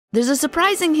There's a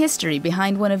surprising history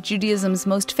behind one of Judaism's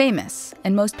most famous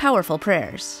and most powerful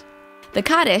prayers. The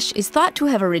Kaddish is thought to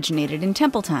have originated in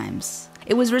temple times.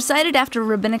 It was recited after a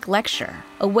rabbinic lecture,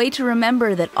 a way to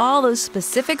remember that all those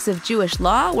specifics of Jewish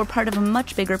law were part of a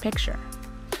much bigger picture.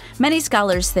 Many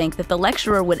scholars think that the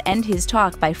lecturer would end his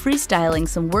talk by freestyling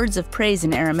some words of praise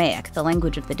in Aramaic, the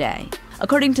language of the day.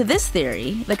 According to this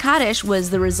theory, the Kaddish was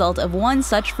the result of one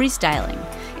such freestyling,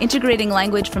 integrating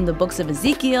language from the books of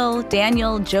Ezekiel,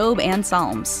 Daniel, Job, and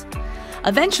Psalms.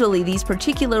 Eventually, these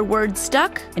particular words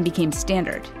stuck and became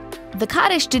standard. The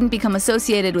Kaddish didn't become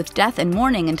associated with death and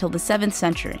mourning until the 7th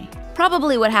century.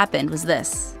 Probably what happened was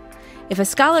this. If a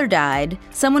scholar died,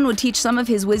 someone would teach some of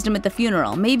his wisdom at the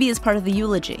funeral, maybe as part of the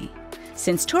eulogy.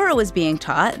 Since Torah was being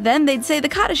taught, then they'd say the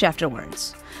Kaddish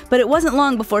afterwards. But it wasn't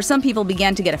long before some people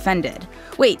began to get offended.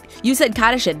 Wait, you said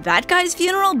Kaddish at that guy's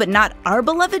funeral, but not our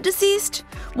beloved deceased?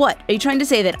 What, are you trying to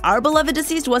say that our beloved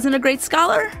deceased wasn't a great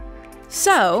scholar?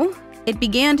 So, it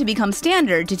began to become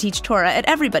standard to teach Torah at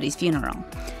everybody's funeral.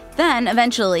 Then,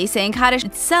 eventually, saying Kaddish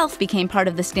itself became part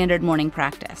of the standard mourning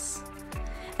practice.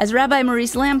 As Rabbi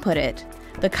Maurice Lamm put it,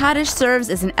 the Kaddish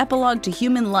serves as an epilogue to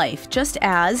human life, just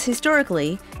as,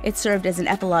 historically, it served as an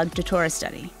epilogue to Torah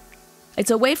study.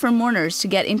 It's a way for mourners to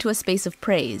get into a space of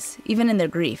praise, even in their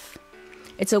grief.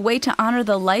 It's a way to honor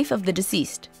the life of the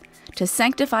deceased, to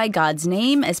sanctify God's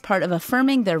name as part of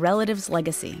affirming their relative's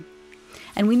legacy.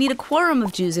 And we need a quorum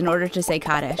of Jews in order to say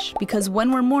Kaddish, because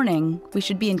when we're mourning, we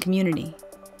should be in community.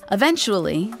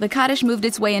 Eventually, the Kaddish moved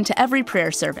its way into every prayer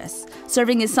service,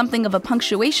 serving as something of a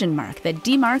punctuation mark that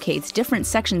demarcates different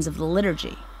sections of the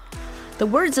liturgy. The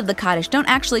words of the Kaddish don't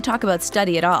actually talk about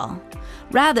study at all.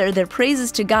 Rather, they're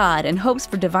praises to God and hopes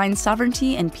for divine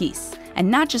sovereignty and peace.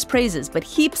 And not just praises, but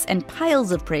heaps and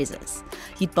piles of praises.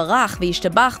 Yitbarach,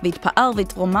 v'yishtabach, v'yitpa'al,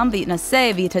 v'yitromam,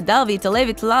 v'yitnaseh, v'yitadal,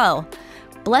 v'yitaleh, v'yitlal.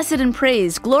 Blessed and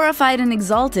praised, glorified and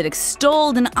exalted,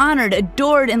 extolled and honored,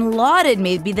 adored and lauded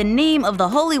may be the name of the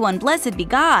Holy One. Blessed be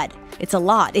God. It's a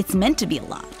lot. It's meant to be a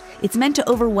lot. It's meant to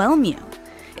overwhelm you.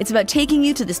 It's about taking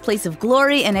you to this place of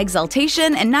glory and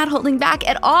exaltation and not holding back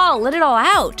at all. Let it all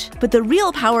out. But the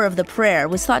real power of the prayer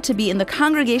was thought to be in the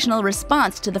congregational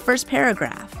response to the first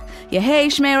paragraph. Yehei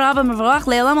Shmei Rabba Mevorach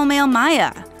Le'olam Omeil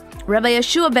Maya. Rabbi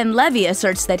Yeshua ben Levi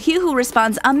asserts that he who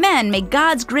responds, Amen, may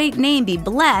God's great name be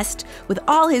blessed with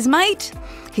all his might,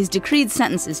 his decreed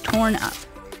sentence is torn up.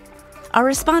 Our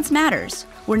response matters.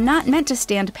 We're not meant to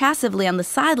stand passively on the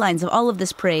sidelines of all of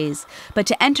this praise, but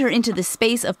to enter into the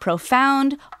space of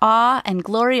profound awe and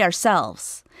glory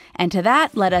ourselves. And to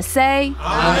that, let us say,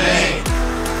 Amen.